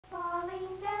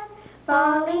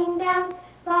falling down,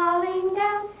 falling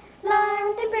down.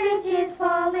 Lines and bridges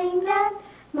falling down,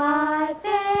 my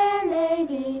fair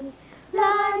lady.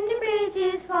 Lines and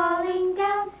bridges falling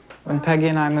down. When Peggy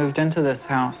and I moved into this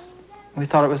house, we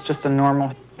thought it was just a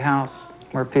normal house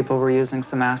where people were using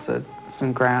some acid,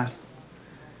 some grass,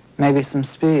 maybe some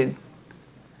speed.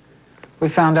 We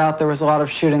found out there was a lot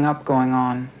of shooting up going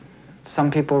on.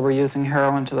 Some people were using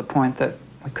heroin to the point that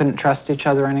we couldn't trust each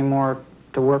other anymore.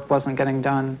 The work wasn't getting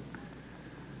done.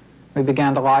 We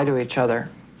began to lie to each other.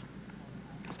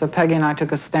 So Peggy and I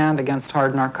took a stand against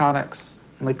hard narcotics,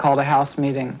 and we called a house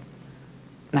meeting.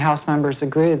 And the house members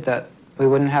agreed that we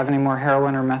wouldn't have any more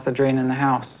heroin or methadone in the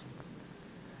house.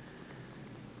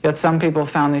 Yet some people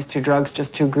found these two drugs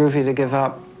just too groovy to give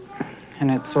up,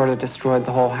 and it sort of destroyed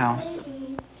the whole house.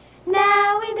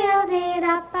 Now we build it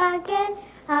up again,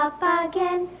 up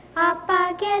again, up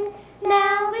again.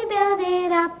 Now we build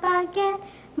it up again,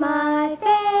 my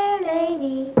fair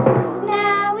lady.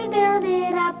 Now we build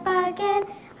it up again,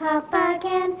 up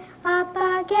again, up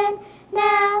again.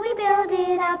 Now we build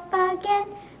it up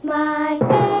again, my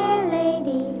fair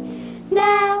lady.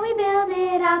 Now we build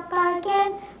it up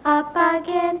again, up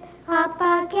again, up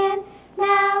again.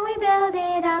 Now we build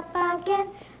it up again,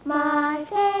 my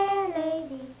fair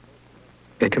lady.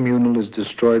 A communal is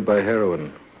destroyed by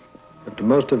heroin, but to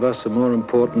most of us a more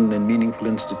important and meaningful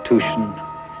institution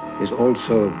is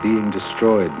also being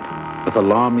destroyed with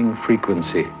alarming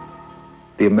frequency: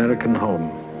 the American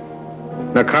home.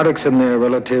 Narcotics and their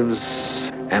relatives,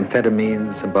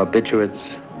 amphetamines and barbiturates,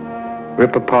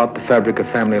 rip apart the fabric of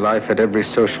family life at every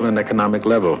social and economic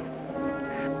level.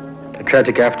 The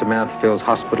tragic aftermath fills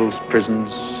hospitals,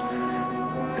 prisons,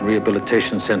 and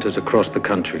rehabilitation centers across the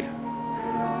country.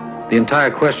 The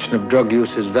entire question of drug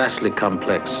use is vastly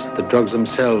complex. The drugs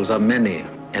themselves are many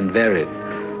and varied.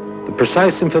 The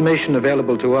precise information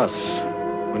available to us,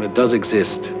 when it does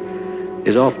exist,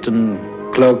 is often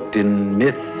cloaked in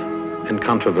myth and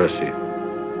controversy.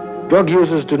 Drug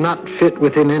users do not fit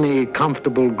within any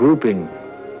comfortable grouping.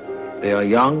 They are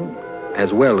young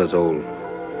as well as old.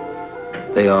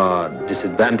 They are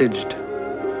disadvantaged,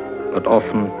 but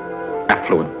often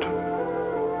affluent.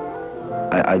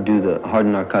 I do the hard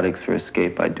narcotics for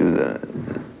escape. I do the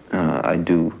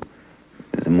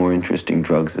more interesting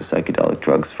drugs, the psychedelic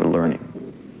drugs, for learning.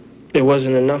 It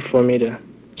wasn't enough for me to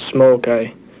smoke.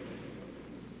 I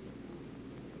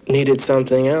needed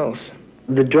something else.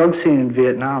 The drug scene in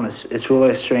Vietnam is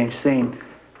really a strange scene.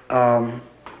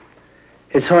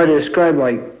 It's hard to describe.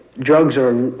 Like, drugs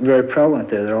are very prevalent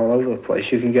there. They're all over the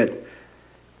place. You can get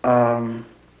marijuana,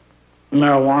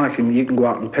 you can go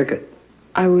out and pick it.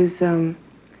 I was a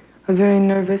very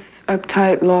nervous,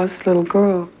 uptight, lost little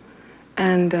girl.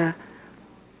 And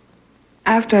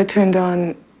after I turned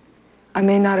on, I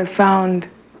may not have found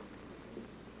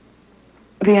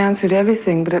the answer to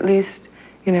everything, but at least,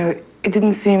 you know, it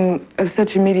didn't seem of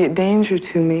such immediate danger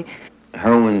to me.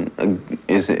 Heroin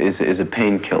is a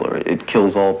painkiller. It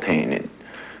kills all pain. It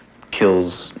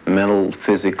kills mental,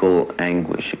 physical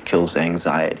anguish. It kills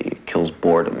anxiety. It kills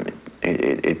boredom.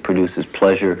 It produces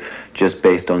pleasure just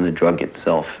based on the drug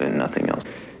itself and nothing else.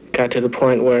 Got to the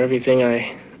point where everything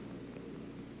I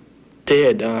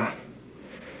did,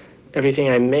 everything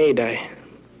I made, I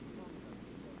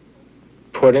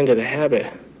poured into the habit.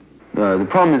 The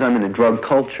problem is I'm in a drug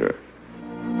culture.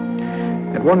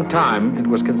 At one time, it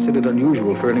was considered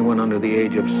unusual for anyone under the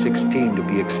age of 16 to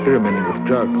be experimenting with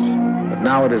drugs. But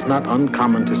now it is not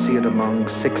uncommon to see it among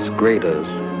sixth graders.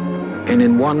 And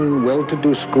in one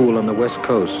well-to-do school on the West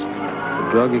Coast, the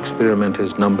drug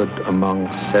experimenters numbered among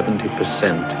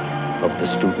 70% of the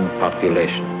student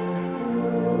population.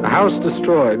 A house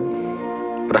destroyed,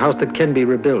 but a house that can be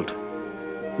rebuilt.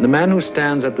 The man who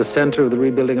stands at the center of the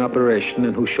rebuilding operation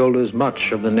and who shoulders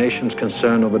much of the nation's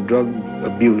concern over drug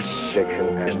abuse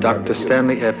is Dr.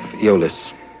 Stanley F. Yolles.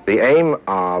 The aim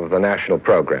of the national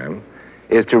program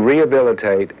is to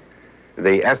rehabilitate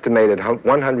the estimated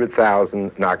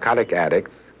 100,000 narcotic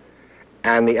addicts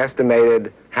and the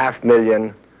estimated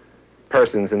 500,000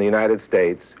 persons in the United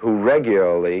States who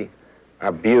regularly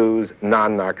abuse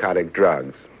non-narcotic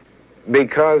drugs.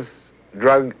 Because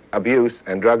drug abuse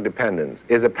and drug dependence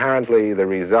is apparently the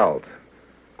result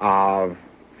of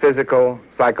physical,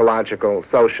 psychological,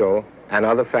 social, and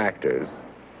other factors,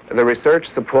 the research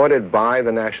supported by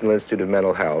the National Institute of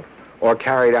Mental Health or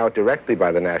carried out directly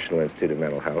by the National Institute of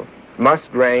Mental Health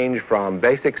must range from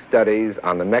basic studies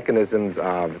on the mechanisms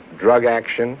of drug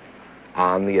action,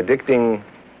 on the addicting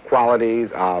qualities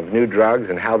of new drugs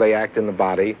and how they act in the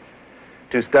body,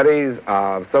 to studies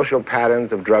of social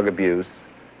patterns of drug abuse,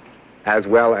 as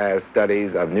well as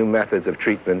studies of new methods of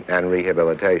treatment and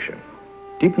rehabilitation.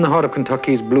 Deep in the heart of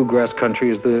Kentucky's bluegrass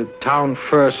country is the town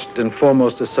first and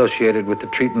foremost associated with the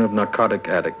treatment of narcotic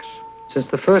addicts. Since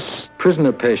the first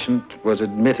prisoner patient was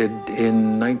admitted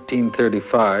in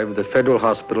 1935, the federal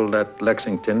hospital at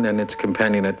Lexington and its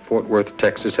companion at Fort Worth,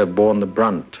 Texas, have borne the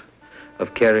brunt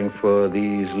of caring for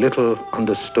these little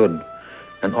understood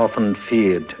and often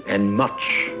feared and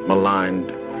much maligned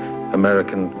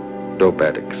American dope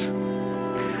addicts.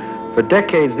 For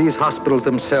decades, these hospitals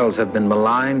themselves have been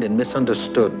maligned and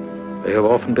misunderstood. They have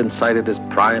often been cited as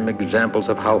prime examples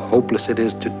of how hopeless it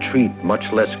is to treat,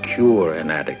 much less cure, an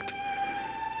addict.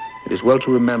 It is well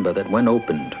to remember that when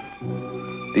opened,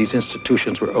 these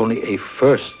institutions were only a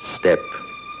first step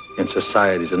in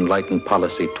society's enlightened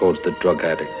policy towards the drug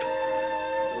addict.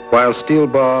 While steel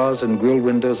bars and grill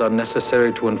windows are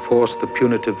necessary to enforce the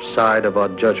punitive side of our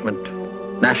judgment,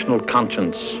 national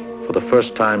conscience for the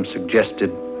first time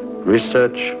suggested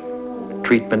research,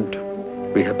 treatment,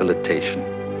 rehabilitation.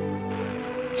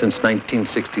 Since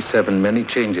 1967, many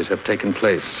changes have taken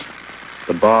place.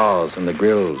 The bars and the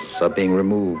grills are being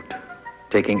removed,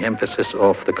 taking emphasis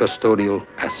off the custodial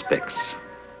aspects.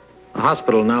 A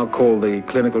hospital now called the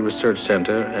Clinical Research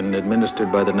Center and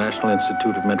administered by the National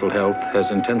Institute of Mental Health has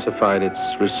intensified its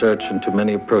research into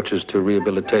many approaches to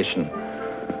rehabilitation.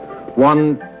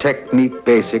 One technique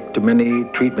basic to many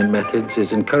treatment methods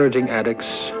is encouraging addicts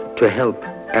to help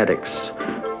addicts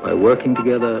by working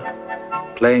together,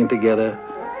 playing together,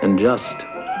 and just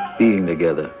being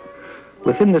together.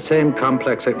 Within the same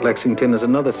complex at Lexington is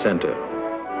another center,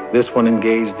 this one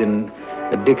engaged in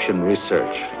addiction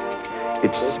research.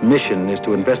 Its mission is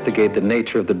to investigate the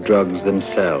nature of the drugs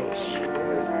themselves.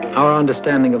 Our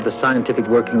understanding of the scientific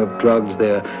working of drugs,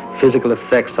 their physical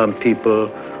effects on people,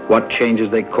 what changes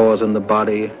they cause in the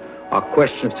body, are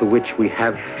questions to which we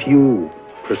have few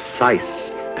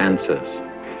precise answers.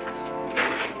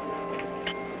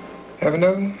 Have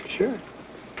another one? Sure.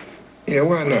 Yeah,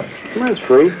 why not? That's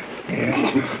free.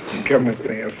 Yeah, government's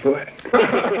paying for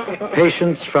it.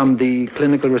 Patients from the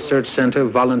Clinical Research Center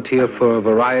volunteer for a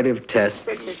variety of tests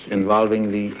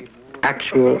involving the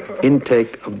actual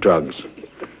intake of drugs.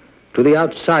 To the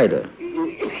outsider,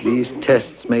 these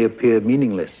tests may appear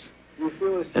meaningless,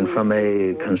 and from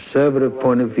a conservative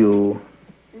point of view,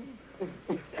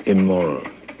 immoral.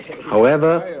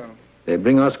 However, they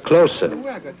bring us closer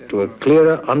to a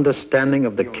clearer understanding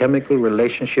of the chemical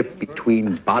relationship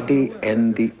between body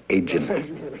and the agent.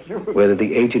 Whether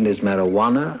the agent is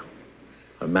marijuana,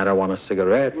 a marijuana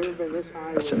cigarette,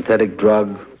 a synthetic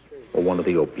drug, or one of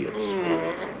the opiates.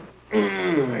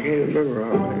 I can't remember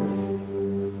all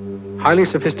that. Highly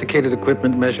sophisticated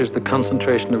equipment measures the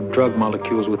concentration of drug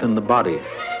molecules within the body.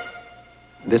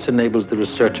 This enables the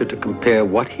researcher to compare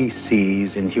what he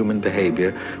sees in human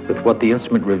behavior with what the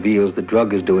instrument reveals the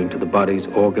drug is doing to the body's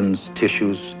organs,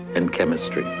 tissues, and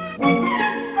chemistry.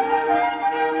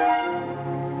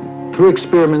 Through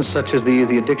experiments such as these,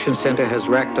 the Addiction Center has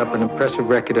racked up an impressive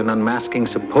record in unmasking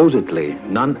supposedly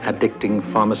non-addicting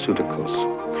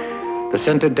pharmaceuticals. The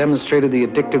center demonstrated the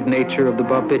addictive nature of the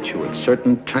barbiturates,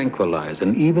 certain tranquilizers,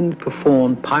 and even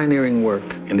performed pioneering work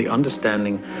in the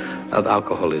understanding of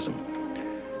alcoholism.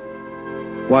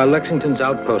 While Lexington's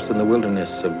outpost in the wilderness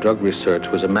of drug research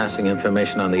was amassing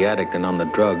information on the addict and on the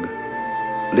drug,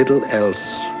 little else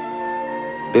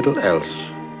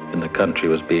in the country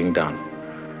was being done.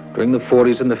 During the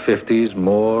 40s and the 50s,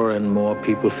 more and more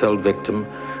people fell victim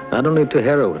not only to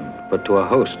heroin, but to a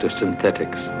host of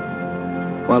synthetics.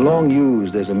 While long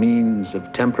used as a means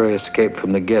of temporary escape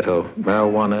from the ghetto,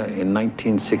 marijuana in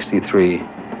 1963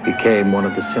 became one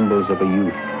of the symbols of a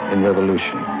youth in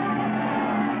revolution.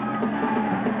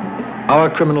 Our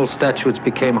criminal statutes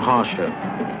became harsher,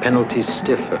 penalties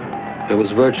stiffer. There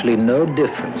was virtually no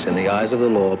difference in the eyes of the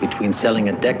law between selling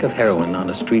a deck of heroin on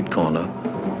a street corner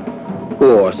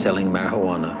or selling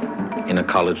marijuana in a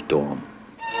college dorm.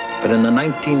 But in the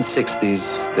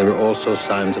 1960s, there were also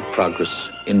signs of progress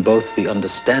in both the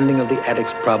understanding of the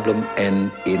addict's problem and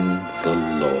in the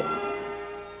law.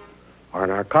 Our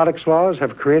narcotics laws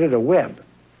have created a web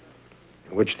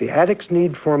in which the addict's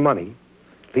need for money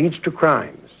leads to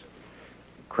crimes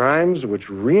which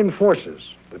reinforces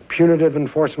the punitive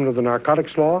enforcement of the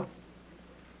narcotics law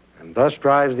and thus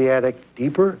drives the addict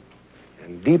deeper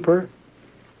and deeper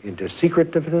into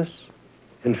secretiveness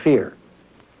and fear.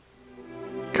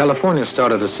 California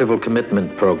started a civil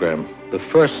commitment program, the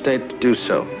first state to do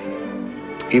so.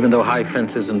 Even though high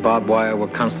fences and barbed wire were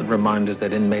constant reminders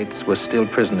that inmates were still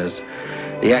prisoners,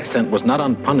 the accent was not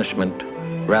on punishment,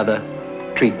 rather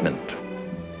treatment.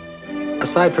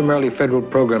 Aside from early federal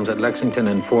programs at Lexington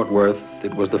and Fort Worth,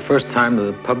 it was the first time that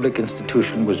a public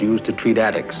institution was used to treat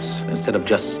addicts instead of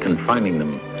just confining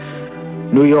them.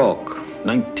 New York,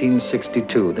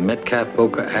 1962, the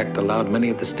Metcalfe-Boker Act allowed many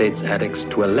of the state's addicts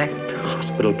to elect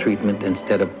hospital treatment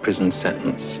instead of prison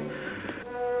sentence.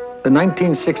 The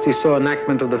 1960s saw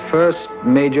enactment of the first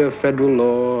major federal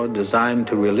law designed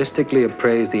to realistically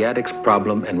appraise the addict's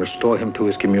problem and restore him to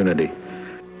his community.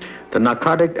 The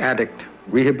Narcotic Addict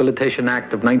Rehabilitation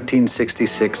Act of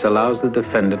 1966 allows the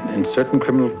defendant in certain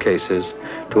criminal cases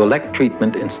to elect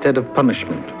treatment instead of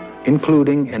punishment,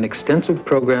 including an extensive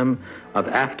program of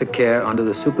aftercare under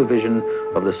the supervision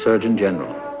of the Surgeon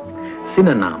General.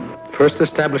 Synanon, first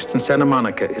established in Santa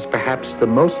Monica, is perhaps the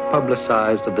most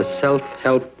publicized of the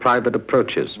self-help private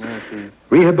approaches.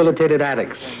 Rehabilitated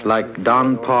addicts like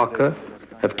Don Parker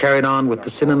have carried on with the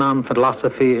Synanon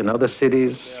philosophy in other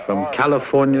cities, from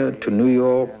California to New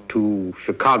York to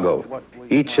Chicago,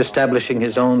 each establishing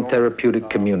his own therapeutic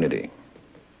community.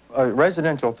 A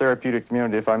residential therapeutic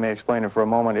community, if I may explain it for a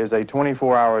moment, is a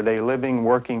 24-hour-a-day living,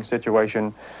 working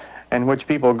situation in which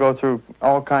people go through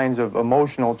all kinds of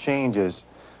emotional changes.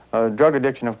 Drug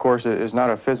addiction, of course, is not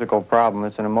a physical problem,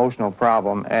 it's an emotional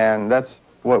problem, and that's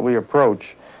what we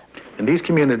approach. In these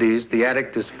communities, the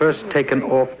addict is first taken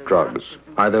off drugs,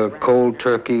 either cold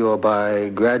turkey or by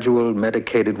gradual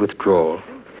medicated withdrawal.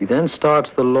 He then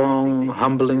starts the long,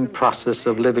 humbling process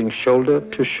of living shoulder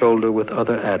to shoulder with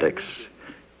other addicts.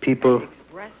 People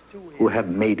who have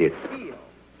made it.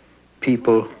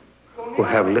 People who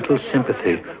have little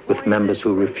sympathy with members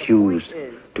who refuse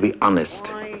to be honest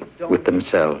with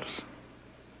themselves.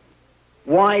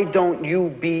 Why don't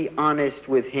you be honest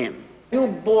with him? You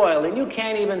boil and you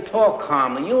can't even talk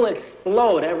calmly. You'll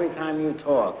explode every time you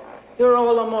talk. You're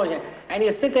all emotion. And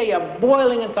you sit there, you're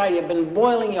boiling inside. You've been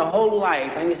boiling your whole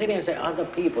life. And you sit there and say, other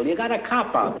people, you got a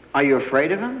cop out. Are you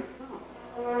afraid of him?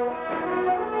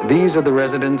 These are the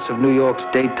residents of New York's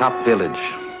Daytop Village,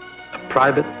 a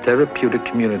private therapeutic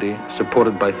community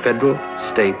supported by federal,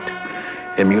 state,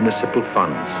 and municipal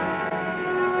funds.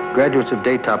 Graduates of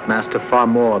Daytop master far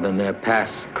more than their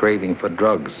past craving for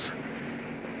drugs.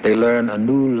 They learn a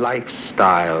new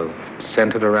lifestyle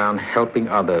centered around helping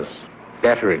others,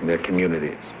 bettering their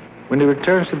communities. When he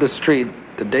returns to the street,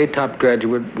 the Daytop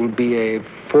graduate will be a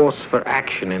force for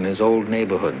action in his old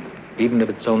neighborhood, even if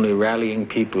it's only rallying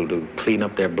people to clean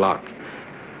up their block.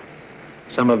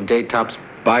 Some of Daytop's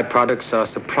byproducts are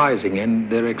surprising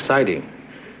and they're exciting.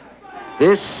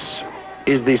 This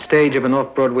is the stage of an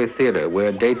off-Broadway theater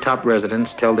where Daytop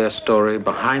residents tell their story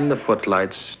behind the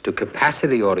footlights to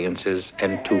capacity audiences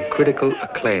and to critical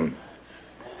acclaim.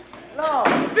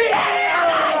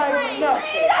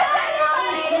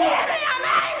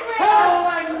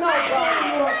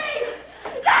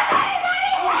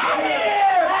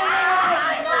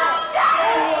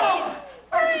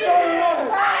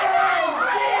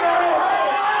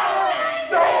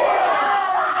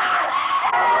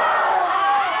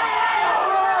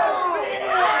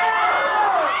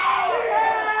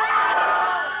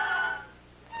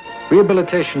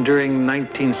 Rehabilitation during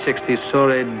 1960 saw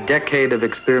a decade of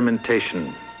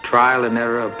experimentation, trial and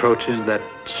error approaches that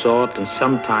sought and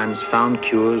sometimes found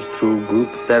cures through group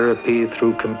therapy,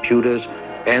 through computers,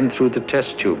 and through the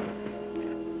test tube.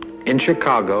 In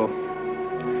Chicago,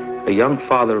 a young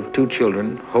father of 2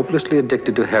 children, hopelessly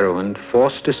addicted to heroin,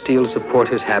 forced to steal to support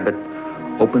his habit,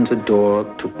 opens a door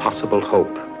to possible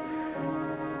hope.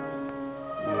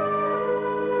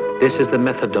 This is the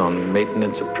methadone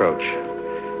maintenance approach.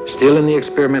 Still in the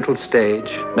experimental stage,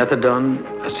 methadone,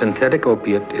 a synthetic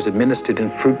opiate, is administered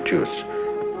in fruit juice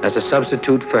as a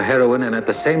substitute for heroin and at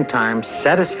the same time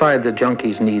satisfy the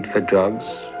junkie's need for drugs.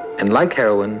 And like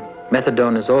heroin,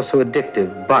 methadone is also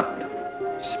addictive, but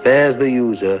spares the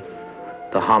user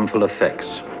the harmful effects.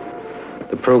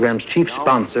 The program's chief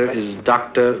sponsor is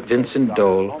Dr. Vincent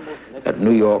Dole at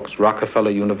New York's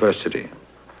Rockefeller University.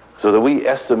 So that we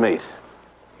estimate,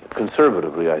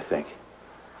 conservatively I think,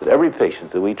 that every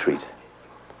patient that we treat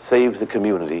saves the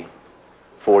community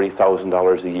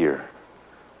 $40,000 a year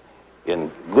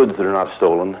in goods that are not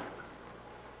stolen,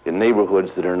 in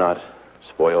neighborhoods that are not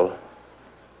spoiled,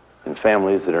 in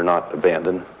families that are not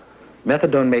abandoned.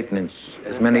 Methadone maintenance,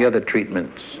 as many other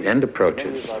treatments and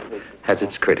approaches, has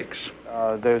its critics.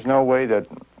 There's no way that,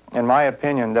 in my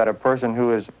opinion, that a person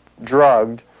who is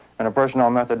drugged and a person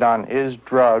on methadone is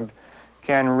drugged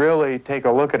can really take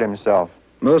a look at himself.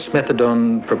 Most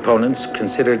methadone proponents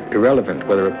consider it irrelevant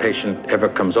whether a patient ever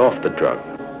comes off the drug.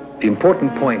 The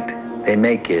important point they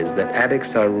make is that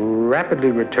addicts are rapidly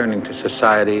returning to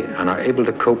society and are able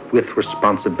to cope with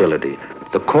responsibility.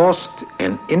 The cost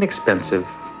and inexpensive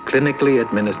clinically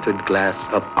administered glass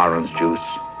of orange juice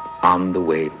on the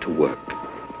way to work.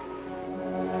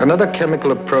 Another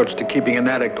chemical approach to keeping an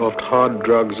addict off hard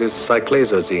drugs is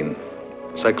cyclazazine.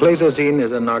 Cyclazazine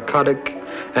is a narcotic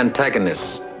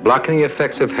antagonist, blocking the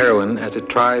effects of heroin as it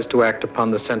tries to act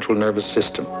upon the central nervous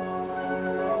system.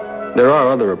 There are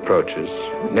other approaches.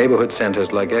 Neighborhood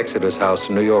centers like Exeter's House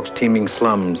in New York's teeming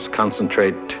slums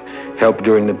concentrate help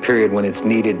during the period when it's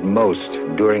needed most,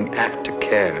 during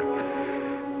aftercare.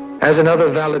 As in other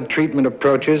valid treatment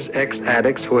approaches,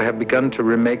 ex-addicts who have begun to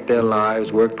remake their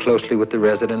lives work closely with the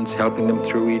residents, helping them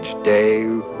through each day,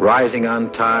 rising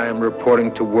on time,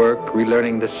 reporting to work,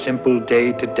 relearning the simple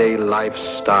day-to-day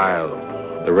lifestyle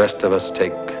the rest of us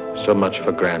take so much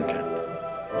for granted.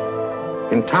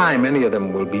 In time, many of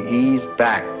them will be eased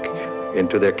back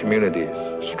into their communities,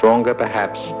 stronger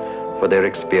perhaps for their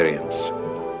experience.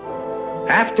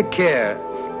 Aftercare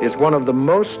is one of the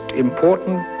most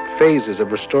important phases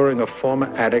of restoring a former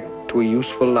addict to a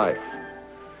useful life.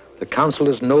 The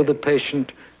counselors know the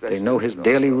patient, they know his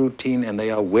daily routine, and they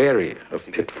are wary of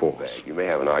pitfalls. You may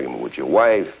have an argument with your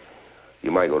wife,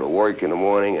 you might go to work in the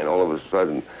morning, and all of a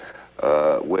sudden,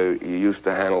 where you used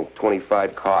to handle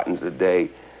 25 cartons a day,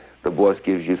 the boss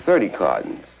gives you 30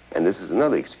 cartons. And this is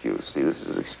another excuse. See, this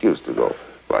is an excuse to go,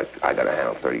 but I gotta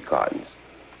handle 30 cartons,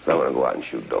 so I'm gonna go out and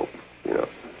shoot dope, you know.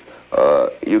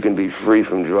 You can be free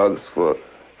from drugs for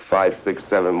 5, 6,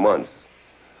 7 months,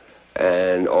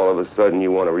 and all of a sudden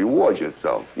you want to reward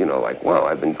yourself. You know, like, wow,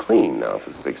 I've been clean now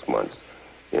for 6 months.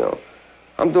 You know,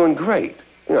 I'm doing great.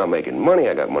 You know, I'm making money,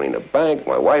 I got money in the bank,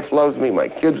 my wife loves me, my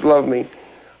kids love me.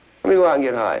 Let me go out and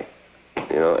get high,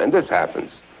 you know, and this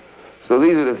happens. So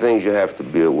these are the things you have to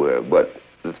be aware of. But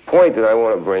the point that I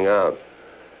want to bring out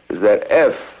is that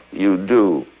if you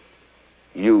do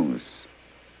use,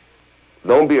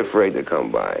 don't be afraid to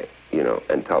come by, you know,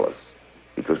 and tell us,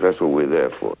 because that's what we're there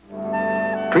for.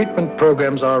 Treatment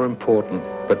programs are important,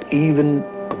 but even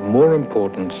of more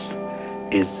importance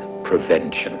is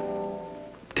prevention.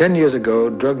 10 years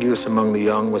ago, drug use among the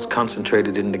young was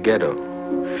concentrated in the ghetto.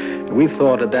 We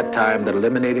thought at that time that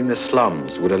eliminating the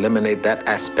slums would eliminate that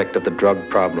aspect of the drug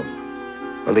problem.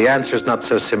 Well, the answer is not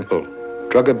so simple.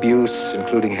 Drug abuse,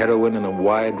 including heroin and a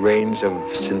wide range of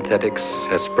synthetics,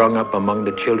 has sprung up among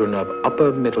the children of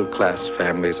upper middle-class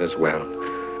families as well.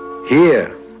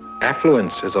 Here,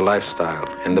 affluence is a lifestyle,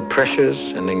 and the pressures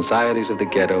and anxieties of the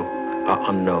ghetto are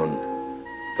unknown.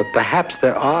 But perhaps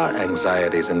there are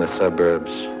anxieties in the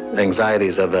suburbs,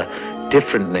 anxieties of a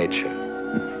different nature.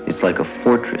 It's like a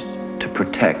fortress to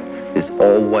protect this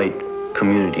all-white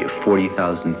community of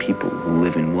 40,000 people who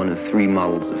live in one of 3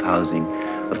 models of housing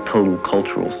of total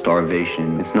cultural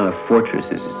starvation. It's not a fortress,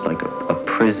 it's like a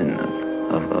prison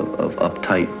of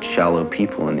uptight, shallow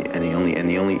people, and the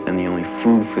only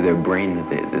food for their brain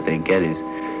that they get is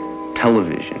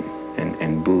television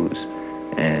and booze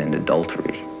and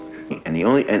adultery.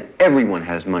 And everyone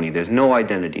has money. There's no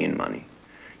identity in money.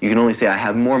 You can only say, I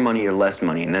have more money or less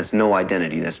money, and that's no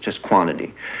identity, that's just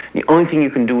quantity. The only thing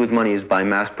you can do with money is buy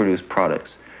mass-produced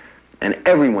products. And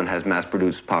everyone has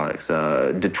mass-produced products.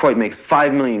 Detroit makes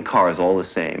 5 million cars all the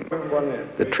same.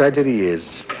 The tragedy is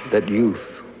that youth,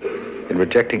 in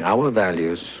rejecting our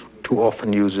values, too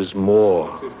often uses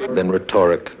more than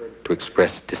rhetoric to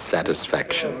express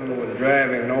dissatisfaction. Was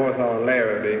driving north on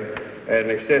Larrabee at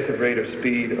an excessive rate of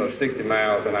speed of 60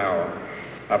 miles an hour.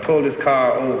 I pulled his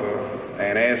car over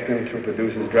and asked him to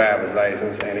produce his driver's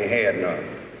license, and he had none.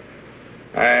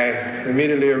 I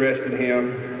immediately arrested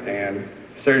him and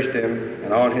searched him,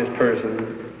 and on his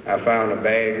person I found a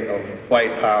bag of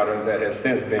white powder that has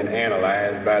since been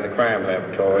analyzed by the crime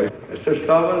laboratory. Mr.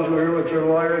 Stubbins, you heard what your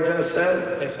lawyer just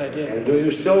said? Yes, I did. And do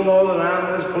you still know that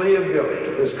on this plea of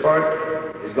guilty, this court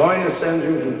is going to send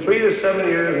you from 3 to 7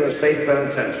 years in the state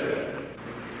penitentiary?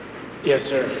 Yes,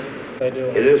 sir. I do.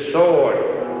 It is so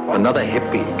ordered. Another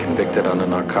hippie convicted on a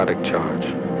narcotic charge.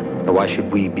 Now, why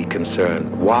should we be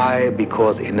concerned? Why?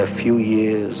 Because in a few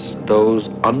years, those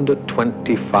under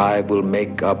 25 will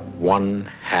make up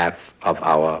 1/2 of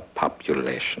our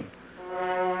population.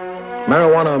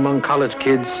 Marijuana among college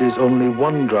kids is only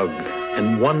one drug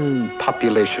in one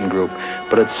population group,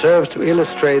 but it serves to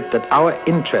illustrate that our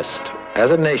interest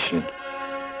as a nation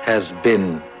has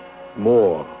been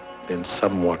more than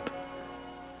somewhat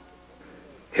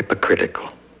hypocritical.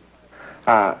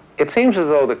 It seems as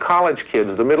though the college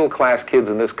kids, the middle-class kids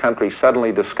in this country,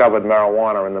 suddenly discovered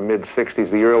marijuana in the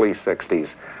mid-'60s, the early '60s.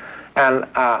 And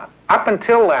up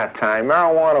until that time,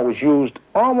 marijuana was used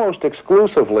almost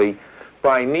exclusively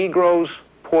by Negroes,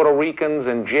 Puerto Ricans,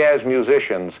 and jazz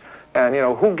musicians. And, you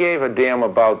know, who gave a damn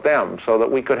about them? So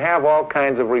that we could have all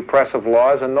kinds of repressive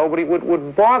laws and nobody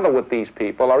would bother with these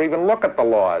people or even look at the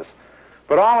laws.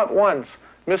 But all at once,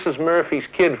 Mrs. Murphy's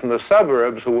kid from the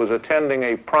suburbs, who was attending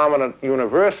a prominent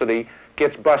university,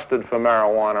 gets busted for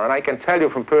marijuana. And I can tell you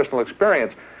from personal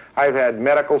experience, I've had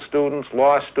medical students,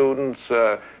 law students,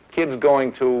 kids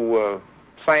going to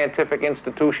scientific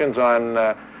institutions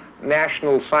on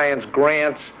national science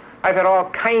grants. I've had all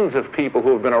kinds of people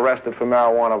who have been arrested for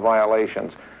marijuana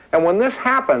violations. And when this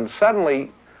happens,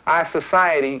 suddenly our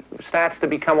society starts to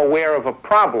become aware of a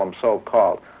problem,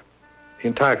 so-called. The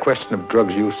entire question of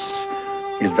drugs use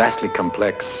is vastly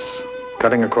complex,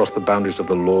 cutting across the boundaries of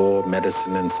the law,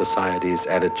 medicine, and society's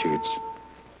attitudes.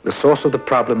 The source of the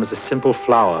problem is a simple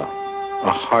flower,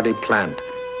 a hardy plant,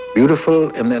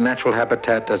 beautiful in their natural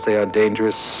habitat as they are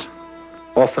dangerous,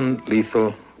 often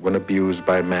lethal when abused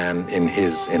by man in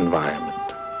his environment.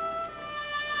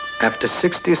 After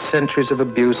 60 centuries of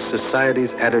abuse,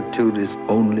 society's attitude is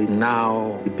only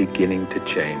now beginning to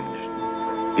change,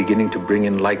 beginning to bring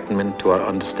enlightenment to our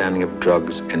understanding of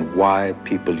drugs and why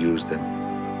people use them.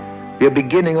 We are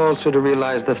beginning also to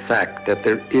realize the fact that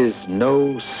there is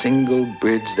no single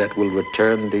bridge that will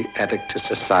return the addict to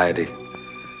society.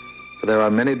 For there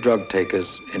are many drug takers,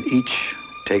 and each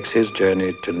takes his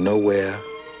journey to nowhere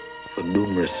for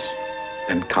numerous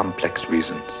and complex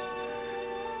reasons.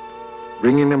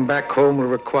 Bringing them back home will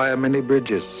require many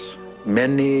bridges,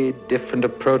 many different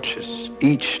approaches,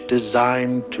 each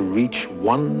designed to reach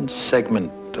one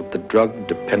segment of the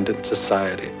drug-dependent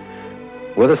society.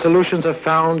 Whether solutions are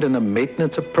found in a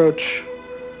maintenance approach,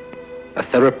 a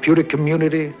therapeutic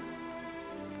community,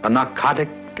 a narcotic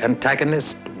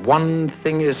antagonist, one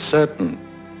thing is certain: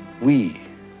 we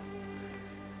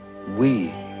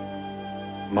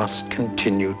must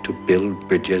continue to build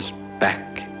bridges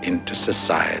back into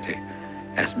society,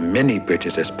 as many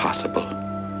bridges as possible.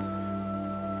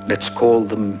 Let's call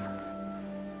them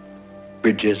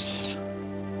bridges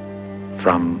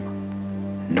from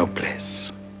no place.